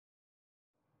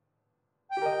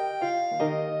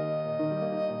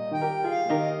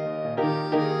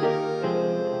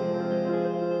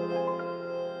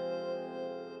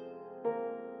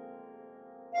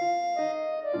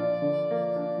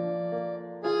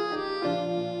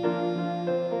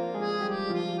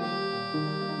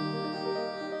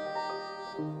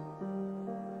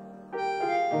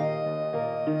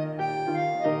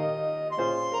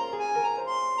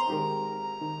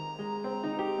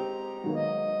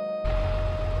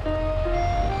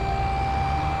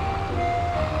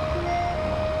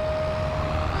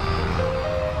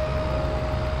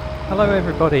Hello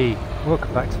everybody,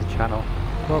 welcome back to the channel.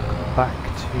 Welcome back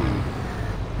to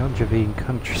the Angevin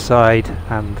countryside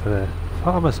and the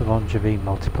Farmers of Angevin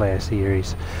multiplayer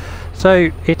series.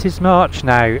 So it is March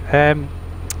now.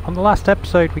 On the last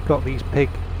episode we got these pig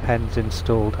pens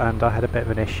installed and I had a bit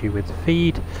of an issue with the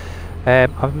feed.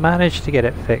 I've managed to get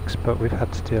it fixed, but we've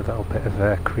had to do a little bit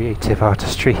of creative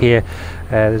artistry here.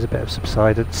 There's a bit of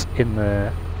subsidence in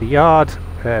the yard,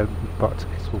 but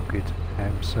it's all good.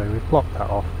 So we've blocked that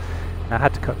off. I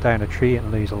had to cut down a tree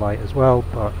and lose a light as well,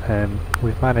 but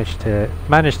we've managed to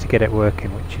get it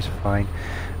working, which is fine.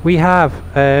 We have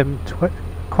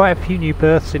quite a few new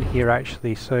berths in here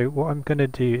actually, so what I'm going to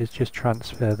do is just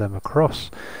transfer them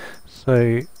across.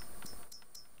 So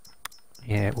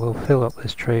yeah, we'll fill up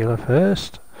this trailer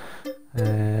first,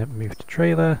 move to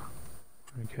trailer,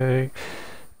 there we go,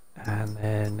 and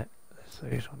then there's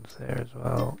those ones there as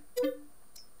well.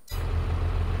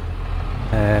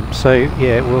 So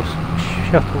yeah, we'll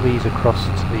shuttle these across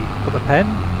to put the pen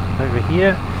over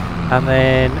here, and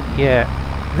then yeah,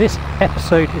 this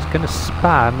episode is going to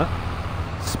span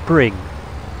spring,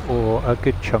 or a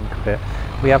good chunk of it.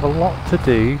 We have a lot to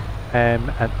do, and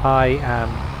I am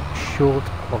short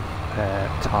of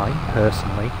time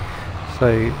personally,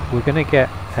 so we're going to get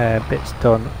bits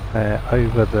done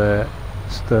over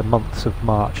the months of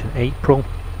March and April.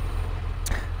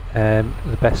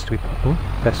 The best we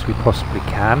possibly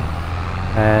can,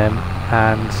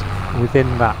 and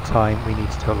within that time we need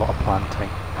to do a lot of planting.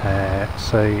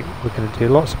 So we're going to do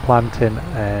lots of planting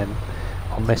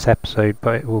on this episode,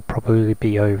 but it will probably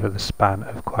be over the span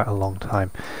of quite a long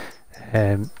time.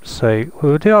 So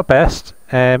we'll do our best.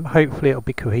 Hopefully it'll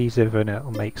be cohesive and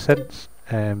it'll make sense.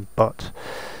 But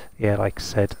yeah, like I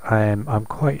said, I'm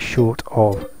quite short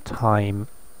of time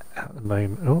at the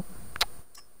moment. Oh.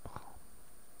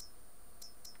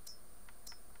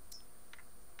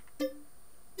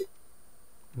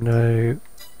 No.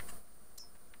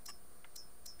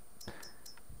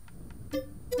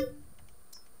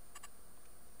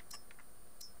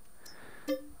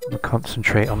 We'll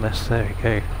concentrate on this. There we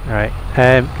go. Right.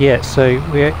 Yeah. So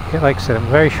like I said, I'm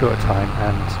very short of time,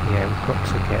 and yeah, we've got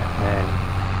to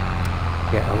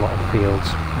get a lot of fields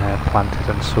planted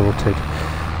and sorted.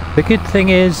 The good thing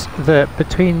is that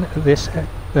between this,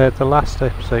 the last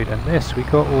episode and this, we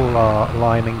got all our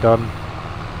liming done.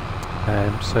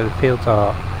 So the fields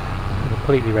are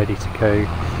completely ready to go,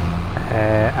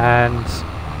 and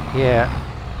yeah,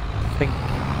 I think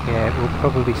we'll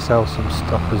probably sell some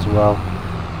stuff as well,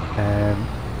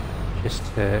 just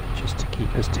to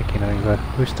keep us ticking over.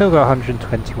 We've still got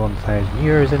 121,000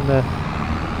 euros in the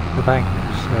bank,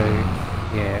 so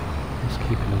yeah, it's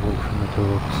keeping the wool from the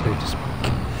door, so to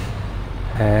speak.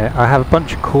 I have a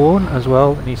bunch of corn as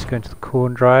well that needs to go into the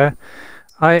corn dryer.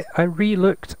 I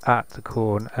re-looked at the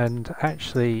corn, and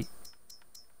actually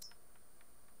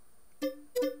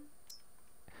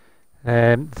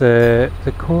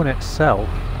the corn itself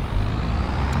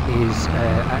is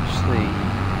actually,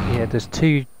 yeah, there's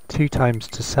two times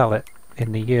to sell it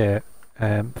in the year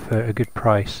for a good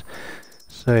price.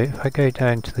 So if I go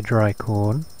down to the dry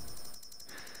corn,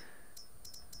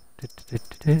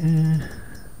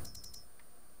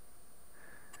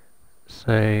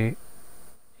 so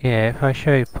yeah, if I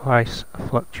show price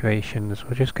fluctuations,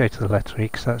 we'll just go to the lettery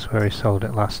because that's where we sold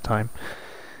it last time.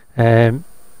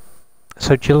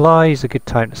 So July is a good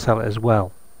time to sell it as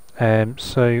well.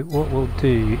 So what we'll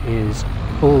do is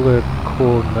all the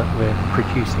corn that we're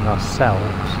producing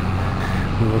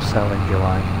ourselves, we will sell in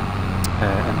July,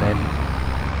 and then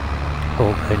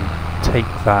we'll then take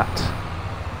that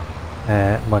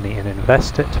money and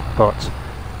invest it. But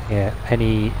yeah,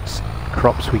 any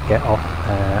crops we get off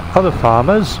other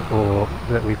farmers or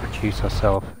that we produce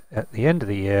ourselves at the end of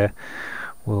the year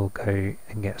will go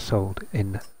and get sold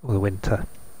in the winter.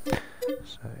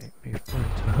 So move on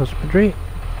to husbandry.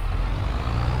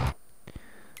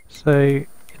 So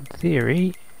in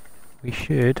theory we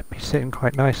should be sitting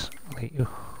quite nicely,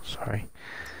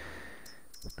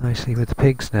 nicely with the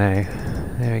pigs now.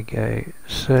 There we go.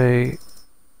 So we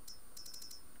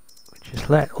just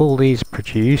let all these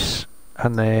produce,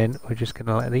 and then we're just going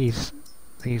to let these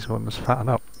ones fatten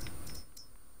up.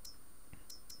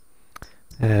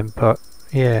 But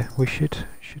yeah, we should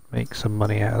make some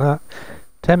money out of that.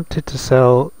 Tempted to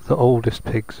sell the oldest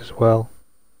pigs as well.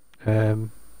 Or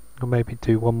maybe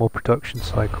do one more production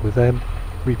cycle with them,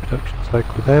 reproduction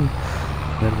cycle with them,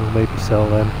 and then we'll maybe sell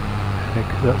them.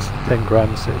 Because that's 10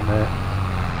 grand sitting there,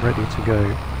 ready to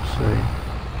go. So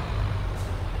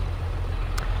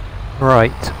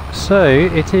right, so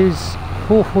it is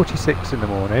 4:46 in the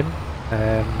morning.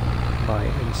 My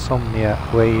insomnia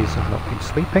ways have not been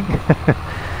sleeping.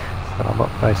 So I'm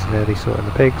up nice and early sorting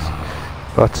the pigs.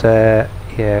 But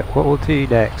yeah, what we'll do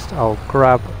next, I'll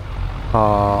grab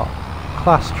our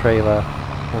class trailer,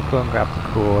 we'll go and grab the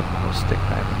corn, and we'll stick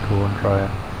that in the corn dryer.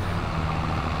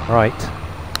 Right,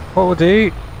 what we'll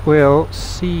do, we'll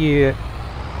see you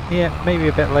maybe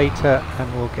a bit later,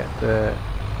 and we'll get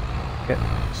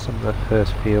some of the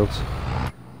first fields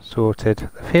sorted.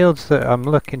 The fields that I'm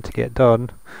looking to get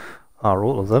done are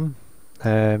all of them,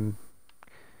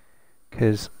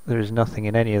 because there is nothing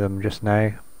in any of them just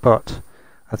now, but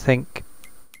I think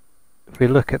if we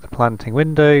look at the planting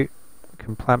window, we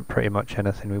can plant pretty much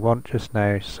anything we want just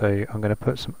now. So I'm going to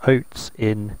put some oats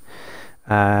in,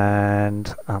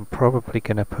 and I'm probably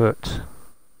going to put,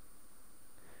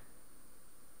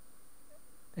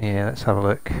 yeah, let's have a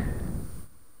look.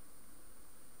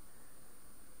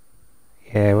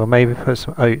 Yeah, we'll maybe put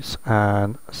some oats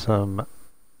and some,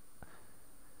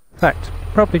 in fact,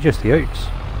 probably just the oats.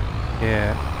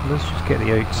 Yeah, let's just get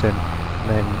the oats in, and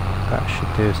then that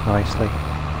should do us nicely.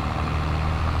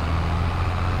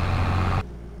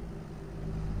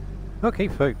 Okay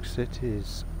folks, it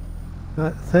is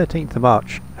 13th of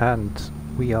March and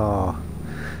we're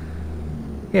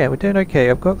doing okay.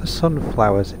 I've got the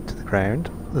sunflowers into the ground.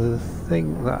 The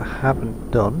thing that I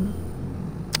haven't done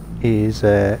is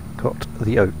got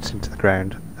the oats into the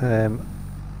ground.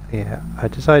 Yeah, I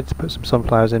decided to put some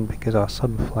sunflowers in because our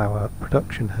sunflower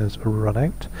production has run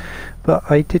out. But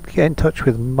I did get in touch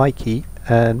with Mikey,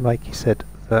 and Mikey said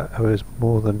that he was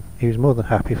more than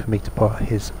happy for me to buy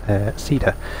his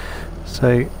seeder.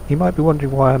 So you might be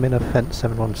wondering why I'm in a Fence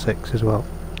 716 as well.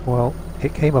 Well,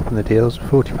 it came up in the deals,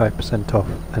 45% off,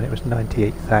 and it was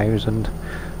 98,000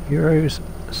 euros.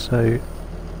 So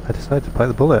I decided to bite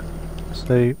the bullet.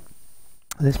 So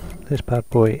this bad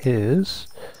boy is.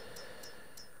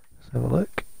 Let's have a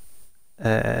look.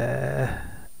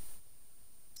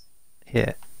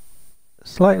 Yeah,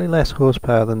 slightly less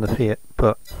horsepower than the Fiat,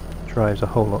 but drives a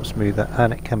whole lot smoother,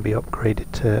 and it can be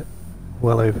upgraded to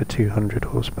well over 200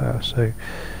 horsepower. So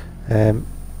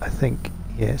I think,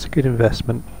 yeah, it's a good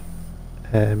investment,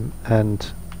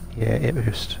 and yeah,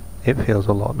 it feels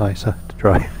a lot nicer to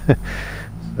drive.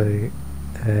 So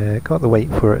got the weight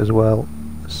for it as well.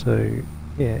 So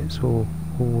yeah, it's all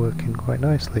working quite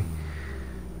nicely.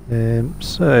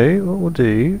 So what we'll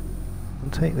do,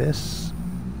 we'll take this,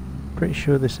 pretty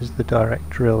sure this is the direct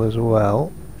drill as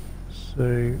well,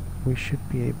 so we should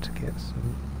be able to get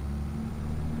some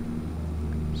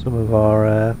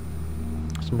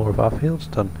more of our fields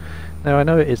done. Now I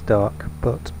know it is dark,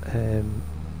 but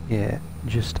yeah,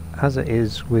 just as it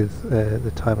is with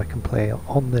the time I can play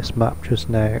on this map just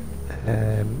now,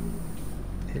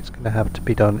 it's going to have to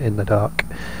be done in the dark,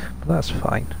 but that's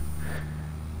fine.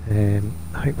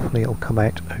 Hopefully it'll come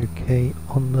out okay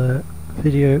on the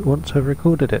video once I've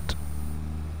recorded it.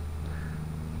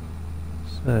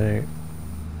 So I'm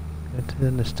going to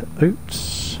turn this to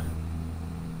oats,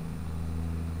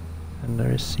 and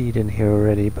there is seed in here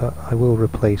already, but I will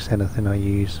replace anything I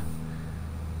use.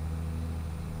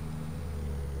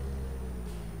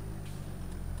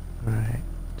 Right,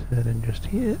 turn in just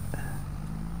here.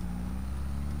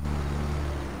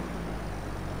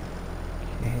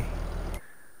 Okay.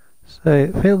 So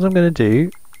the fields I'm going to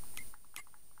do.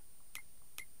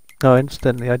 Oh,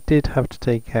 incidentally, I did have to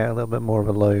take out a little bit more of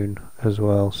a loan as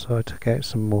well, so I took out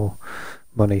some more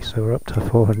money, so we're up to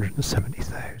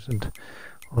 470,000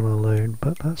 on a loan,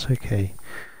 but that's okay.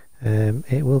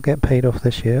 It will get paid off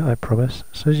this year, I promise.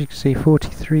 So as you can see,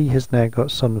 43 has now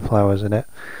got sunflowers in it,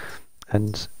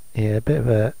 and yeah, a bit of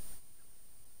a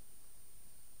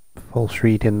false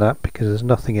read in that because there's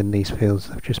nothing in these fields.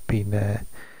 They've just been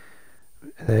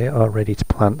they are ready to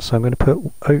plant. So I'm going to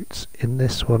put oats in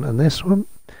this one and this one,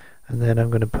 and then I'm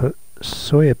going to put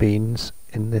soybeans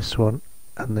in this one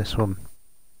and this one,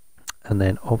 and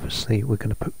then obviously we're going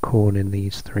to put corn in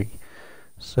these three.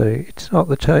 So it's not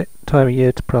the time of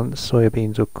year to plant the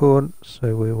soybeans or corn,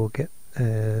 so we will get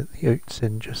the oats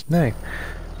in just now.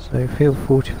 So field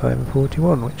 45 and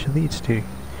 41, which are these two.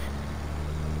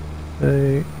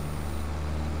 So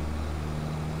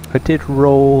I did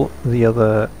roll the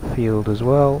other field as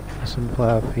well, the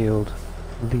sunflower field,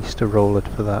 at least a roller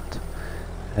for that,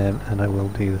 and I will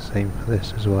do the same for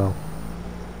this as well.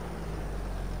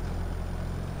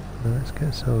 Now let's get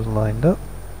ourselves lined up.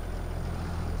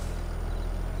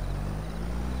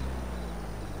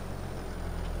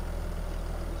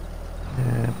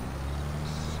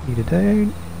 Seeder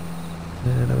down,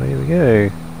 and away we go.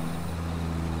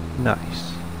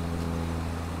 Nice.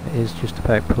 It is just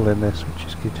about pulling this, which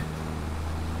is good.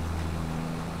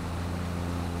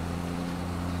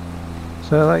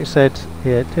 So like I said,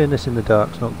 yeah, doing this in the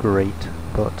dark's not great,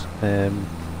 but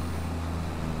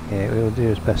yeah, we'll do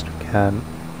as best we can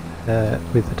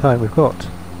with the time we've got.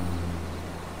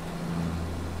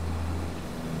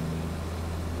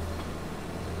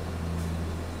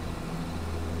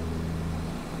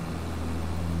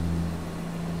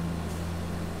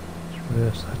 Let's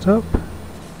reverse that up.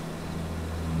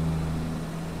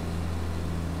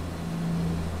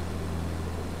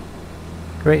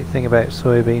 Great thing about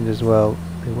soybeans as well,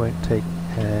 they won't take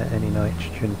any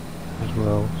nitrogen as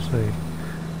well, so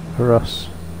for us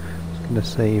it's going to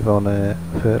save on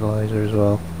fertiliser as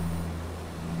well.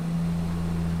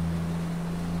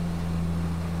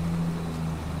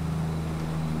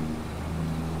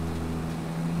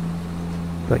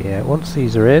 But yeah, once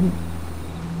these are in,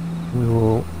 we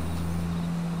will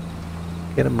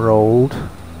get them rolled,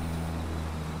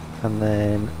 and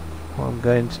then what I'm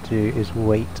going to do is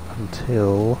wait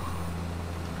until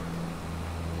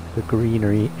the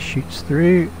greenery shoots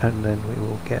through, and then we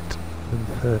will get them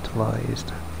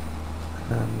fertilised,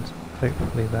 and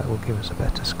hopefully that will give us a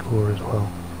better score as well.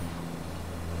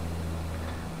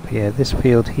 But yeah, this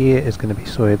field here is going to be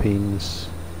soybeans.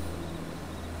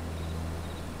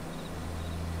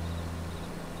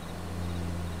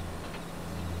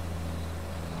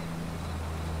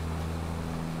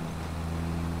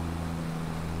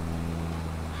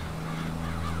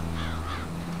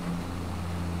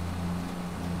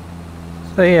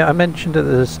 So yeah, I mentioned at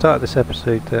the start of this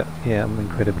episode that yeah, I'm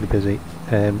incredibly busy.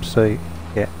 So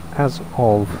yeah, as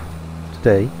of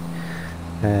today,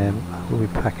 I will be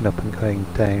packing up and going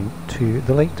down to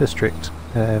the Lake District.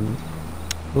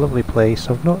 Lovely place.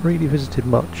 I've not really visited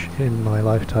much in my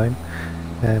lifetime,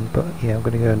 but yeah, I'm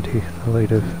going to go and do a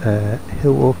load of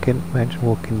hill walking, mountain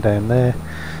walking down there,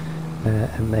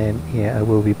 and then yeah, I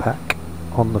will be back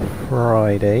on the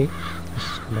Friday. This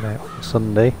is coming out on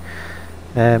Sunday.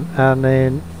 And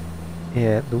then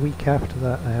yeah, the week after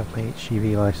that I have my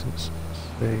HGV license,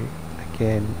 so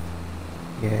again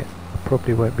yeah, I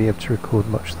probably won't be able to record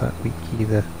much that week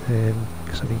either,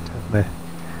 because I need to have my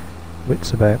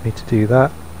wits about me to do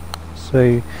that.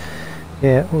 So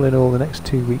yeah, all in all the next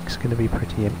 2 weeks are going to be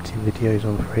pretty empty videos,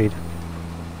 I'm afraid.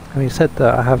 Having said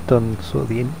that, I have done sort of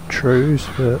the intros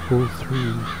for all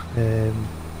 3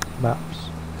 maps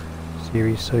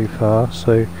series so far,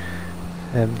 so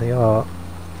they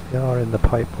are in the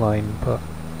pipeline, but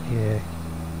yeah,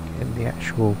 getting the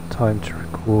actual time to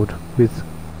record with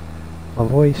my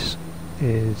voice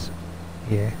is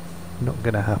yeah, not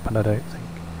going to happen, I don't think,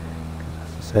 because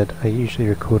as I said, I usually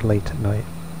record late at night.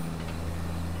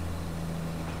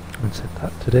 Having said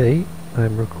that, today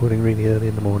I'm recording really early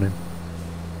in the morning.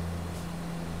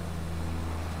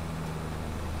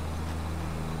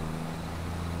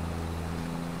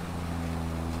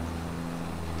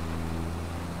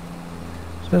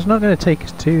 So it's not going to take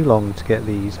us too long to get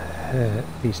these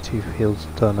 2 fields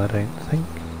done, I don't think.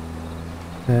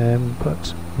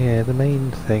 But yeah, the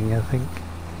main thing I think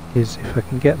is if I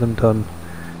can get them done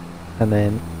and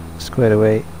then squared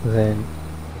away, then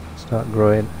we can start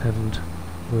growing, and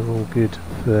we're all good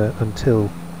for until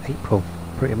April,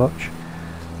 pretty much.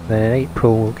 Then in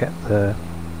April we'll get the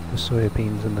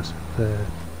soybeans and the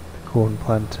corn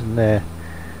planted, and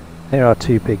there are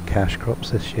 2 big cash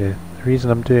crops this year. The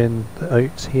reason I'm doing the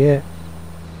oats here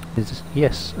is,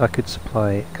 yes, I could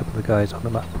supply a couple of guys on the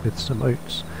map with some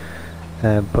oats,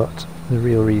 but the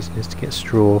real reason is to get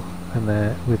straw, and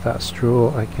with that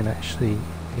straw I can actually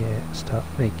start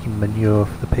making manure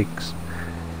for the pigs,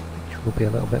 which will be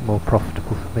a little bit more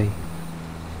profitable for me.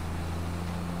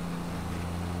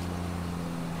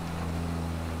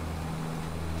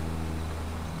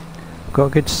 I've got a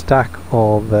good stack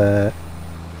of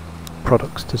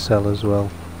products to sell as well.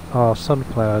 Our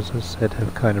sunflowers, as I said,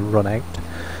 have kind of run out,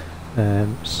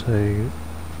 so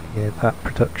yeah, that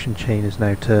production chain is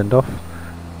now turned off,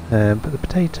 but the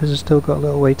potatoes have still got a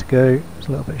little way to go. There's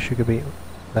a little bit of sugar beet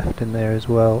left in there as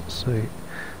well, so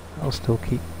that'll still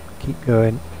keep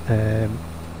going. And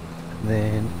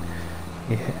then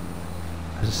yeah,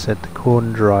 as I said, the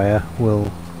corn dryer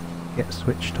will get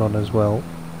switched on as well,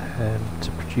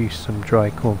 to produce some dry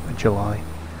corn for July.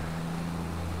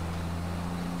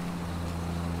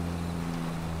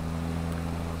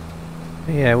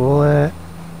 Yeah, we'll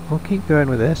keep going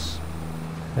with this,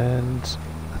 and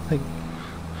I think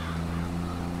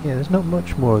yeah, there's not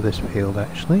much more of this field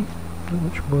actually, not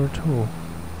much more at all.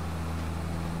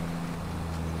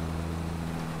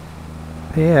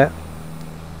 But yeah,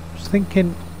 I was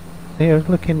thinking, I was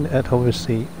looking at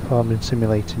obviously Farming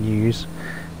Simulator news.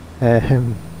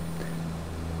 There's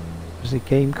a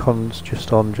GameCon's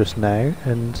just on just now,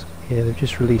 and yeah, they've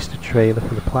just released a trailer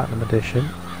for the Platinum Edition,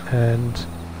 and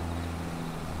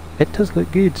it does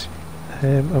look good.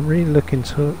 I'm really looking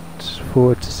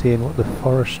forward to seeing what the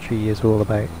forestry is all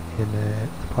about in the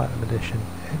Platinum Edition.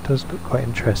 It does look quite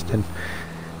interesting,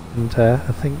 and I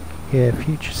think, yeah,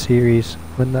 future series,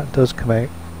 when that does come out,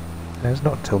 it's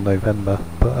not until November,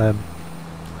 but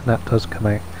when that does come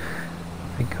out,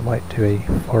 I think I might do a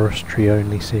forestry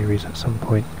only series at some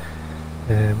point.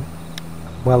 I'm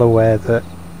well aware that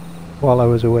while I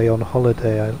was away on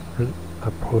holiday, I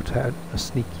brought out a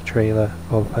sneaky trailer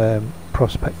of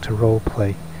Prospector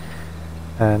roleplay,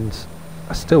 and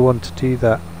I still want to do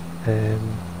that,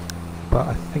 but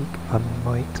I think I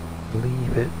might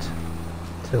leave it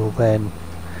till then.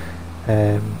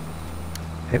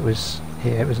 It was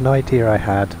an idea I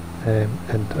had,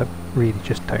 and I really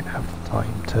just don't have the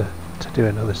time to do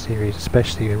another series,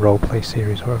 especially a roleplay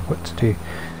series where I've got to do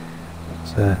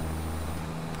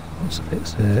lots of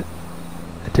bits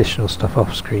additional stuff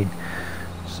off screen.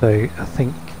 So I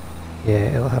think,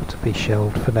 yeah, it'll have to be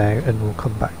shelved for now, and we'll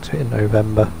come back to it in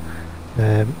November.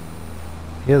 The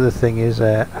other thing is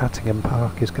Attingham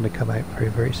Park is going to come out very,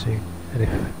 very soon,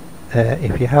 and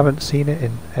if you haven't seen it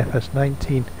in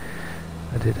FS19,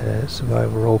 I did a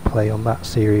survival roleplay on that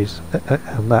series,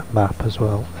 on that map as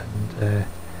well, and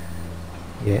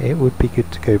yeah, it would be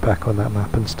good to go back on that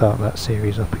map and start that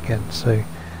series up again. So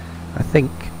I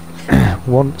think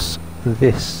once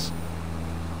this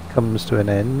comes to an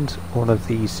end, one of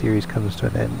these series comes to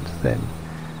an end, then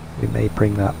we may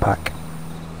bring that back.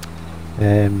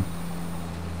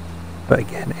 But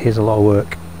again, it is a lot of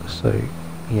work, so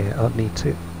yeah, I'll need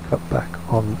to cut back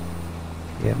on,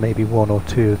 yeah, maybe one or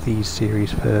two of these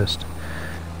series first,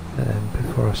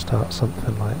 before I start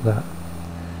something like that.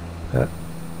 But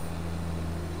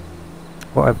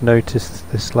what I've noticed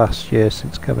this last year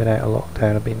since coming out of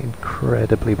lockdown, I've been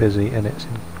incredibly busy, and it's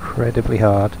incredibly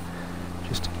hard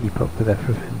just to keep up with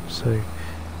everything. So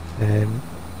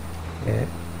yeah,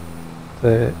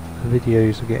 the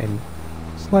videos are getting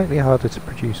slightly harder to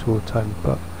produce all the time,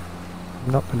 but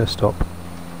I'm not going to stop.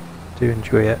 I do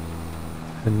enjoy it,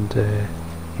 and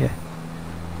yeah,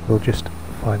 we'll just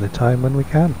find the time when we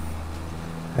can.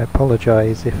 I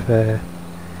apologise if it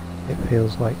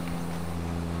feels like,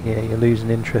 yeah, you're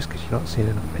losing interest because you're not seeing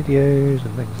enough videos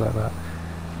and things like that.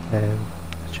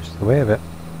 It's just the way of it.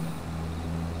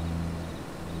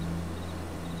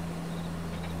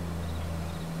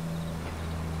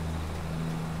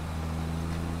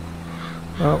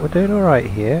 Well, we're doing alright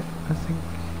here. I think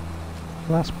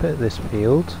the last bit of this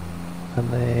field, and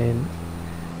then,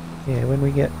 yeah, when we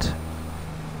get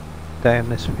down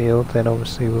this field, then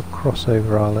obviously we'll cross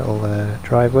over our little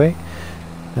driveway,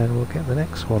 and we'll get the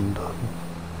next one done.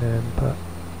 But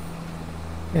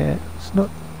yeah, it's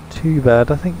not too bad.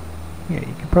 I think, yeah,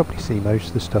 you can probably see most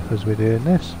of the stuff as we're doing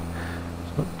this.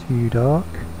 It's not too dark.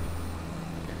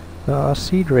 Our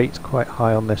seed rate's quite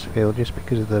high on this field just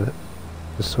because of the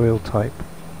soil type.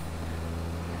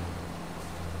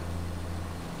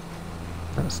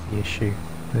 That's the issue.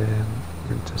 We're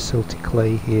into silty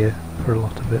clay here for a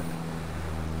lot of it,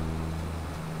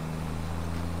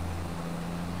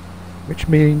 which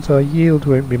means our yield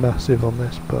won't be massive on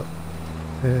this, but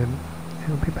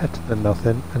it'll be better than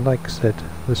nothing. And like I said,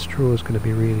 the straw is going to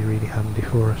be really, really handy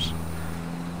for us.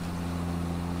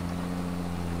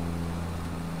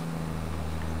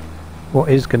 What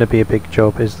is going to be a big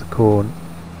job is the corn,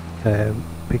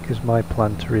 because my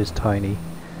planter is tiny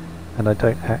and I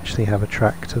don't actually have a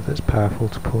tractor that's powerful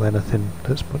to pull anything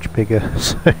that's much bigger,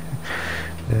 so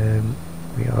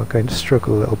we are going to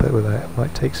struggle a little bit with that. It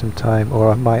might take some time, or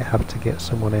I might have to get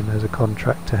someone in as a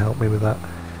contract to help me with that,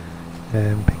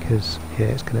 because yeah,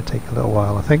 it's going to take a little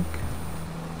while, I think.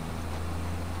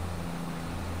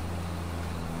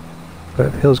 But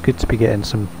it feels good to be getting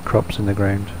some crops in the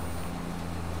ground.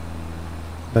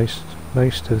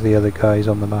 Most of the other guys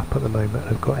on the map at the moment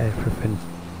have got everything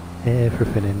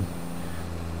in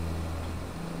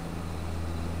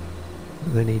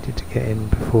they needed to get in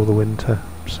before the winter,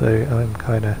 so I'm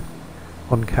kind of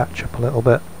on catch up a little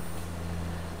bit.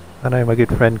 I know my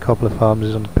good friend Cobbler Farms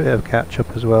is on a bit of catch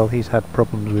up as well. He's had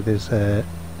problems with his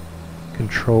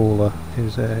controller,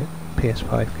 his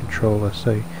PS5 controller,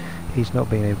 so he's not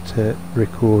been able to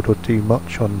record or do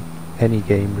much on any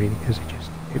game really, because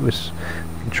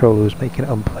the controller was making it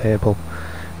unplayable.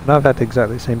 And I've had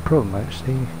exactly the same problem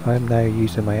actually. I'm now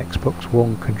using my Xbox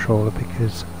One controller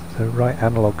because the right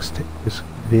analog stick was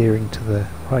veering to the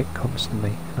right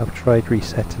constantly. I've tried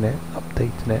resetting it,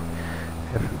 updating it,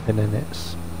 everything, and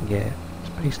it's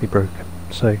basically broken.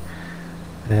 So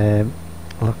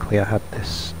luckily I had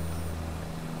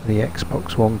the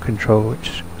Xbox One controller,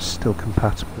 which was still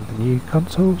compatible with the new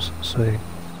consoles, so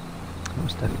that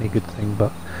was definitely a good thing.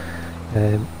 But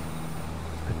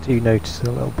I do notice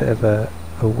a little bit of a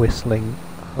whistling,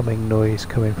 humming noise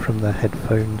coming from the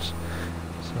headphones,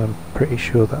 so I'm pretty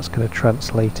sure that's going to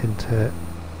translate into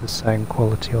the sound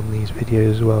quality on these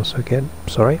videos as well, so again,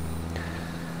 sorry.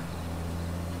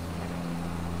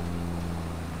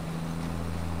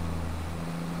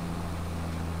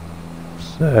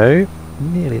 So,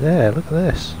 nearly there, look at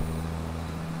this.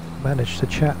 Managed to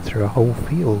chat through a whole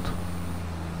field.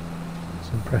 That's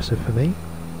impressive for me.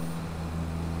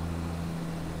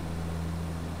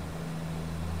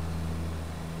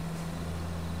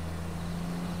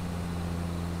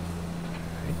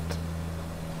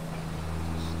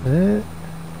 Right.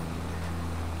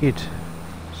 Good.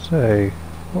 So,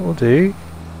 what we'll do,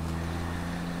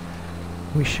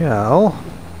 we shall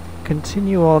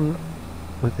continue on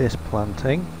with this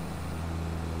planting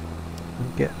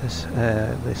and get this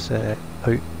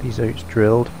these oats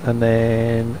drilled, and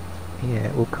then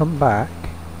yeah, we'll come back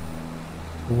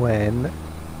when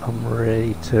I'm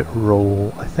ready to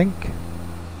roll, I think,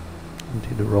 and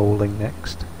do the rolling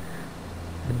next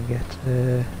and get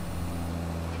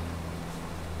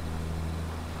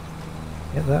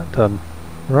that done.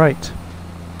 Right,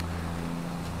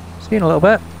 see you in a little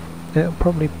bit. It'll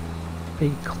probably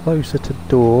be closer to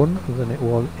dawn than it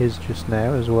is just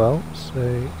now as well,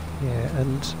 so yeah,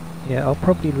 and yeah, I'll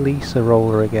probably lease a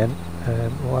roller again.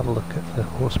 We'll have a look at the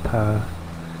horsepower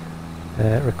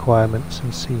requirements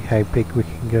and see how big we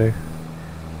can go,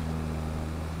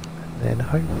 and then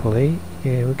hopefully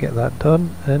yeah, we'll get that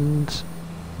done and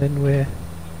then we're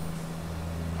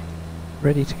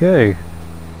ready to go.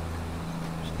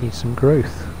 Just need some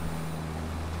growth.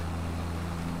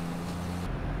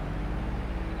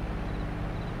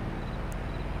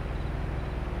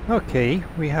 Okay,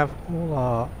 we have all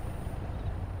our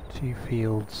 2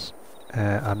 fields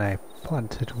are now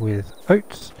planted with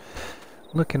oats.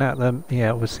 Looking at them,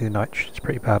 yeah, obviously the nitrogen's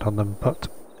pretty bad on them, but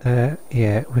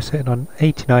yeah, we're sitting on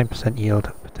 89%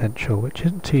 yield potential, which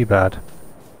isn't too bad.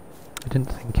 I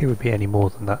didn't think it would be any more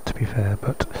than that, to be fair,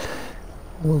 but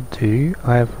we'll do.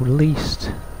 I have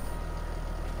leased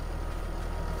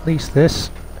this,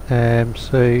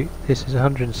 so this is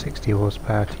 160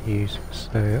 horsepower to use,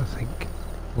 so I think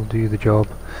will do the job,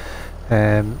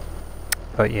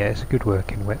 but yeah, it's a good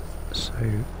working width, so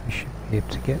we should be able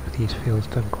to get these fields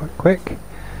done quite quick.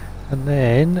 And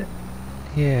then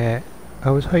yeah,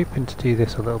 I was hoping to do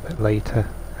this a little bit later,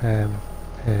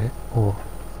 or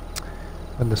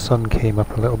when the sun came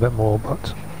up a little bit more,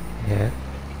 but yeah,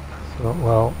 I thought,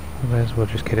 well, we may as well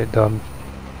just get it done,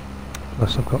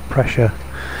 plus I've got pressure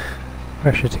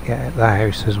to get at the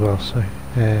house as well, so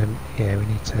yeah, we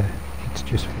need to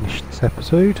just finish this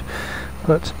episode,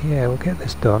 but yeah, we'll get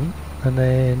this done. And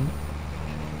then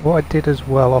what I did as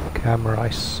well off camera, I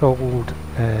sold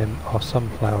our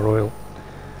sunflower oil,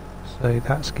 so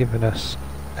that's given us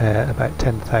about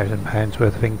 £10,000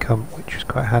 worth of income, which was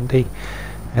quite handy,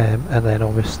 and then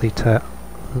obviously to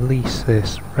lease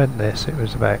this, rent this, it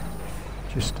was about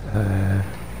just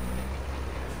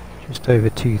over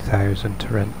 2,000 to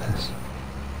rent this.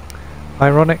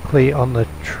 Ironically, on the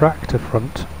tractor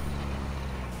front,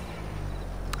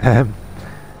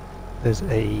 there's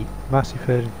a Massey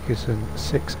Ferguson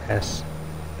 6S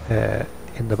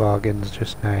in the bargains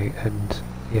just now, and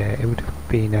yeah, it would have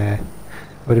been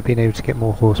able to get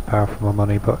more horsepower for my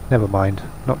money, but never mind,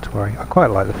 not to worry. I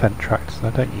quite like the Fendt tractors, and I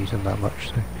don't use them that much,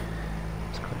 so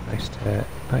it's quite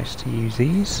nice to use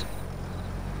these.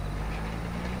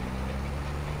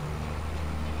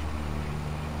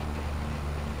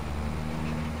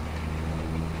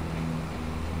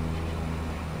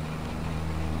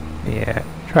 Yeah,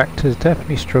 tractors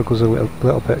definitely struggles a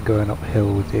little bit going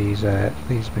uphill with these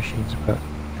machines, but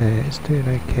it's doing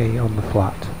okay on the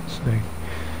flat. So I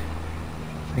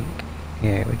think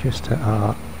yeah, we're just at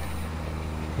our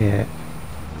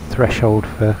threshold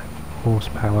for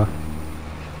horsepower.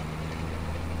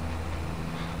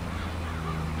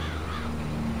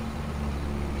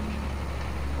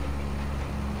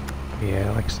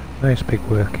 Yeah, like I said, nice big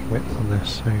working width on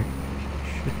this, so it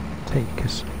shouldn't take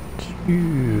us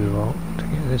too long to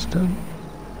get this done.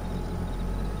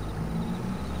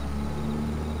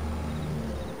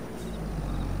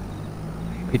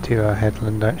 Maybe do our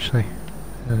headland actually,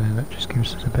 and then that just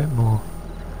gives us a bit more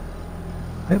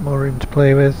room to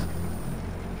play with.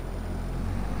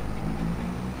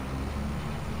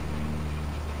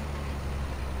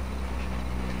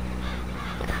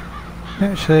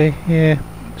 Actually, yeah,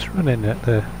 it's running at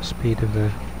the speed of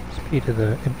the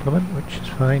implement, which is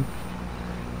fine.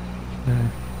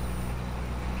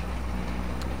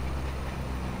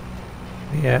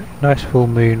 Yeah, nice full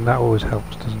moon, that always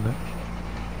helps, doesn't it?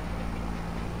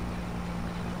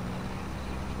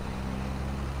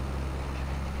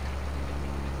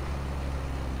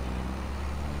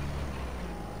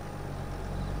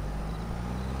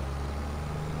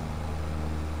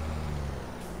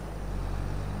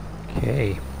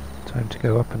 Okay, time to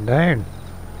go up and down.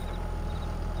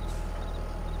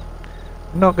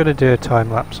 I'm not going to do a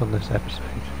time lapse on this episode.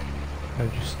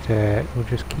 We'll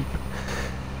just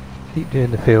keep doing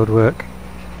the field work,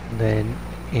 and then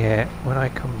yeah, when I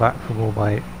come back from all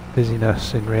my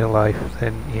busyness in real life,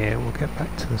 then yeah, we'll get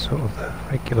back to the sort of the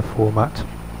regular format.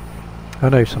 I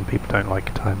know some people don't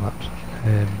like a time lapse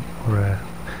or a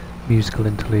musical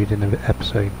interlude in an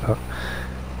episode, but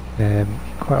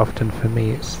quite often for me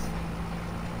it's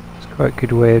quite a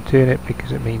good way of doing it,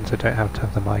 because it means I don't have to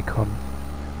have the mic on.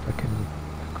 I can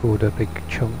record a big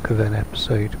chunk of an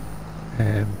episode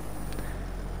and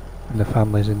the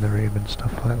family's in the room and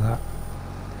stuff like that.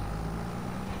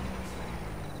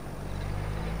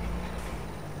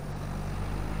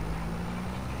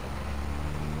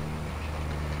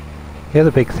 The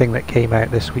other big thing that came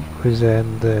out this week was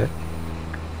the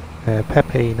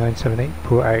Pepe 978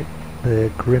 brought out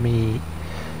the Grimmy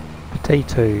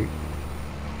potato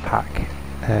pack,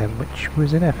 which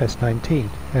was in FS19,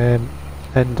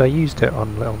 and I used it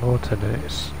on Little Norton, and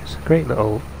it's a great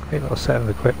little set of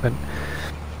equipment.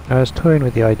 I was toying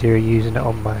with the idea of using it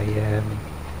on my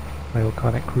my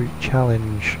organic root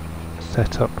challenge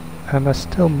setup, and I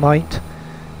still might.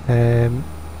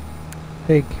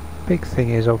 Big thing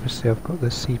is, obviously I've got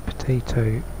the seed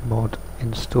potato mod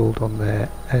installed on there,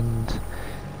 and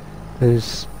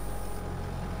there's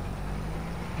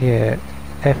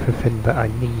everything that I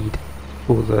need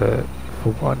for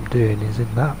what I'm doing is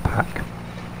in that pack.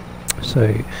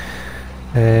 So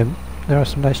there are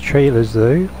some nice trailers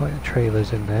though, like the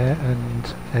trailers in there,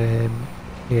 and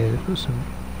yeah,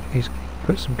 he's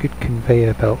put some good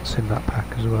conveyor belts in that pack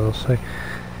as well. So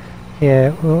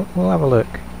yeah, we'll have a look.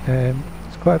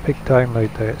 It's quite a big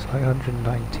download though. It's like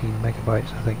 119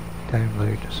 megabytes, I think,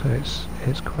 download. So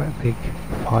it's quite a big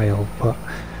file, but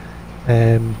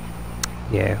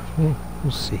yeah,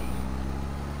 we'll see.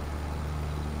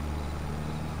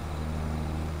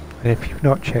 And if you've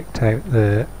not checked out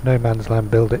the No Man's Land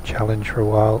Build It challenge for a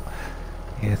while,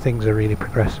 yeah, things are really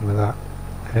progressing with that.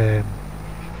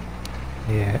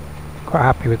 Yeah, quite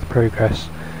happy with the progress,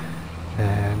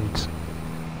 and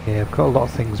yeah, I've got a lot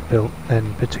of things built,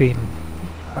 and between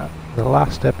the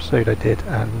last episode I did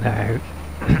and now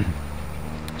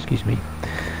excuse me,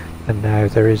 and now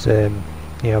there is yeah,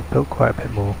 I've built quite a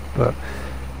bit more, but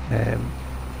I'm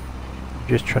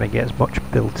just trying to get as much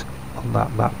built on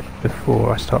that map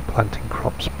before I start planting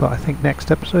crops. But I think next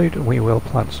episode we will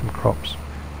plant some crops,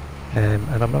 and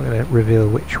I'm not going to reveal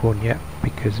which one yet,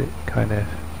 because it kind of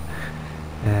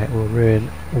will ruin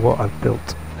what I've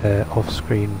built off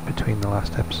screen between the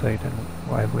last episode and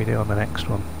whatever we do on the next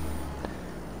one.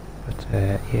 But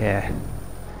yeah,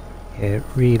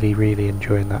 really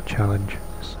enjoying that challenge.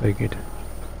 So good.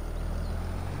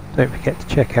 Don't forget to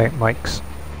check out Mike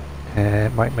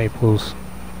Maple's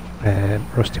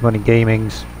Rusty Money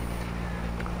Gaming's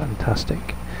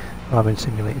fantastic farming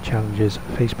simulator challenges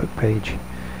Facebook page.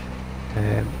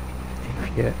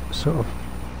 If you sort of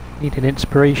need an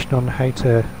inspiration on how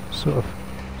to sort of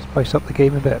spice up the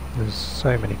game a bit, there's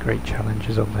so many great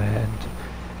challenges on there,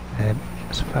 and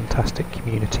it's a fantastic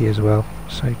community as well,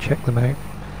 so check them out.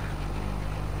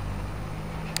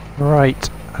 Right,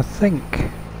 I think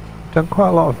I've done quite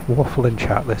a lot of waffle and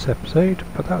chat this episode,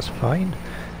 but that's fine.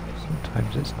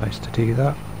 Sometimes it's nice to do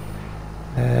that.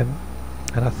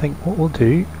 And I think what we'll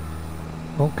do,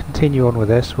 we'll continue on with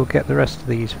this. We'll get the rest of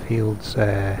these fields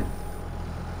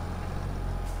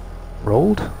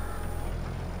rolled,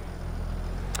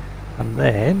 and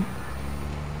then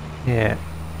yeah,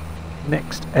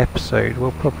 next episode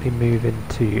we'll probably move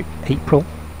into April.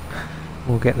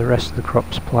 We'll get the rest of the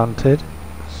crops planted,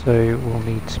 so we'll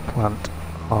need to plant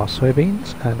our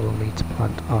soybeans and we'll need to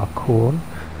plant our corn,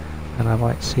 and I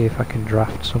might see if I can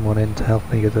draft someone in to help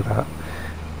me with that.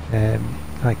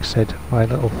 Like I said, my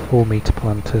little 4 metre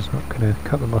planter's not going to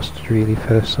cut the mustard really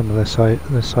for some of the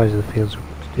size of the fields we've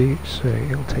got to do, so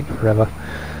it'll take forever.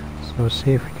 So we'll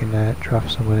see if we can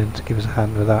draft someone in to give us a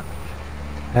hand with that.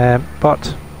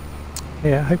 But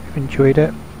yeah, I hope you've enjoyed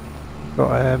it.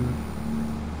 Got a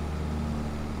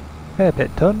fair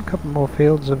bit done. A couple more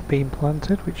fields have been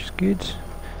planted, which is good.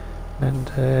 And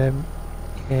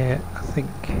yeah, I think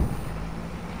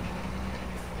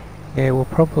yeah, we'll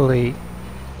probably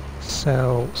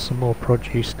sell some more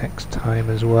produce next time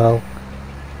as well.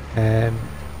 And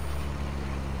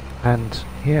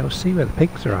yeah, we'll see where the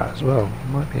pigs are at as well.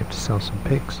 We might be able to sell some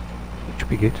pigs, which would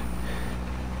be good.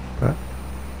 But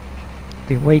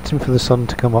been waiting for the sun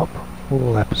to come up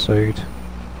all episode,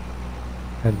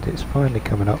 and it's finally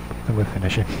coming up and we're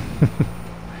finishing.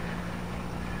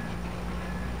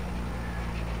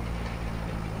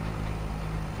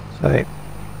 So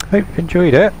Hope you've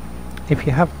enjoyed it. If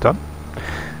you have done,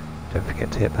 don't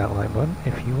forget to hit that like button.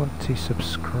 If you want to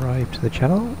subscribe to the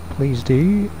channel, please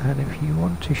do, and if you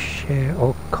want to share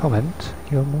or comment,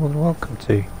 you're more than welcome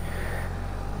to.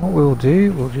 What we'll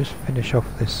do, we'll just finish off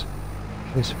this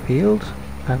field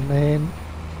and then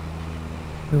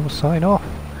we will sign off.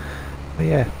 But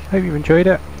yeah, hope you've enjoyed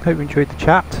it, hope you enjoyed the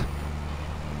chat,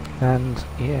 and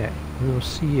yeah, we will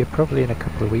see you probably in a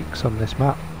couple of weeks on this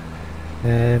map,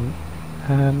 and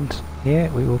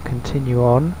yeah, we will continue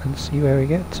on and see where we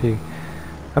get to.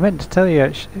 I meant to tell you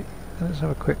actually, let's have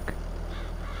a quick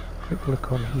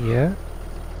look on here.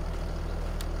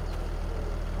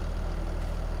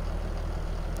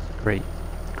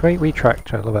 Great wee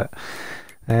tractor, I love it.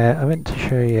 I meant to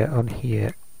show you on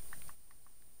here.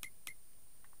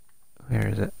 Where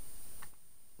is it?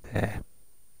 There.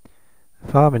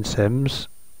 Farming Sims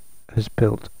has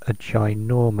built a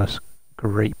ginormous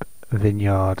grape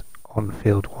vineyard on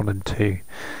field 1 and 2.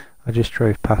 I just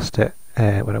drove past it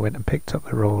when I went and picked up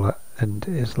the roller, and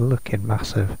it is looking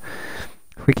massive.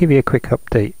 If we give you a quick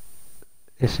update,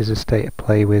 this is a state of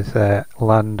play with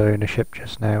land ownership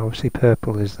just now. Obviously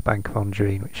purple is the Bank of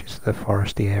Angevin, which is the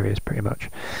foresty areas pretty much.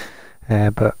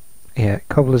 But yeah,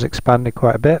 Cobbler's expanded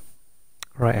quite a bit.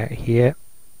 Right out here.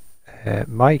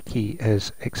 Mikey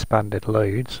has expanded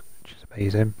loads, which is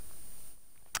amazing.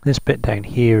 This bit down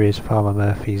here is Farmer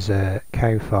Murphy's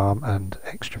cow farm and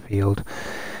extra field.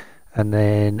 And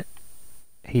then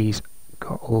he's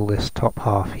got all this top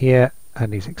half here,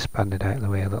 and he's expanded out of the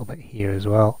way a little bit here as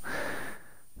well.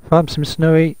 Farm Sim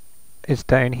Snowy is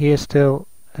down here still,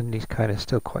 and he's kind of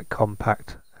still quite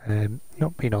compact.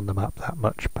 Not been on the map that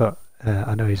much, but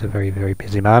I know he's a very, very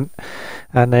busy man.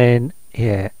 And then,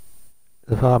 yeah,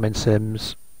 the Farming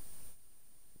Sims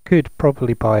could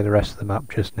probably buy the rest of the map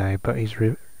just now, but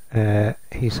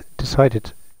he's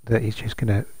decided that he's just going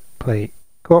to play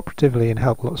cooperatively and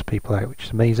help lots of people out, which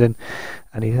is amazing.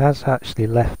 And he has actually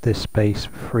left this space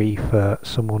free for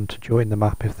someone to join the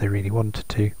map if they really wanted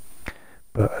to.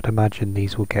 But I'd imagine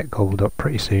these will get gobbled up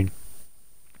pretty soon.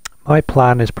 My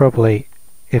plan is probably,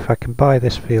 if I can buy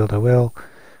this field I will.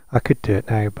 I could do it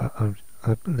now, but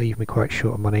it'll leave me quite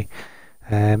short of money,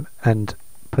 and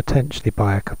potentially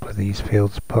buy a couple of these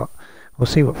fields, but we'll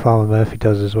see what Farmer Murphy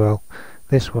does as well.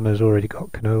 This one has already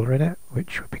got canola in it,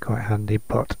 which would be quite handy,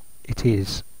 but it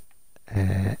is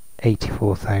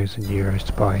 84,000 euros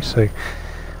to buy, so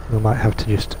we might have to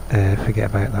just forget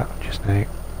about that just now.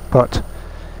 But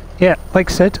yeah, like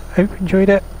I said, I hope you enjoyed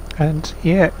it, and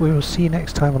yeah, we will see you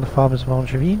next time on the Farmers of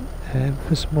Angevin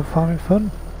for some more farming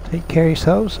fun. Take care of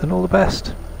yourselves and all the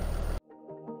best.